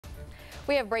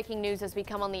We have breaking news as we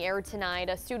come on the air tonight.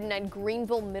 A student at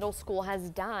Greeneville Middle School has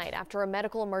died after a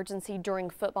medical emergency during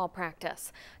football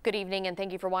practice. Good evening and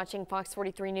thank you for watching Fox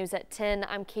 43 News at 10.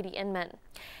 I'm Katie Inman.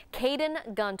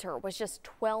 Kaden Gunter was just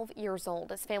 12 years old.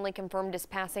 His family confirmed his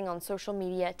passing on social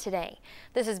media today.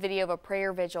 This is video of a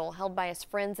prayer vigil held by his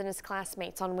friends and his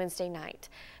classmates on Wednesday night.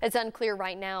 It's unclear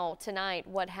right now tonight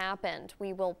what happened.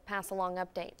 We will pass along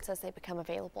updates as they become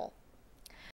available.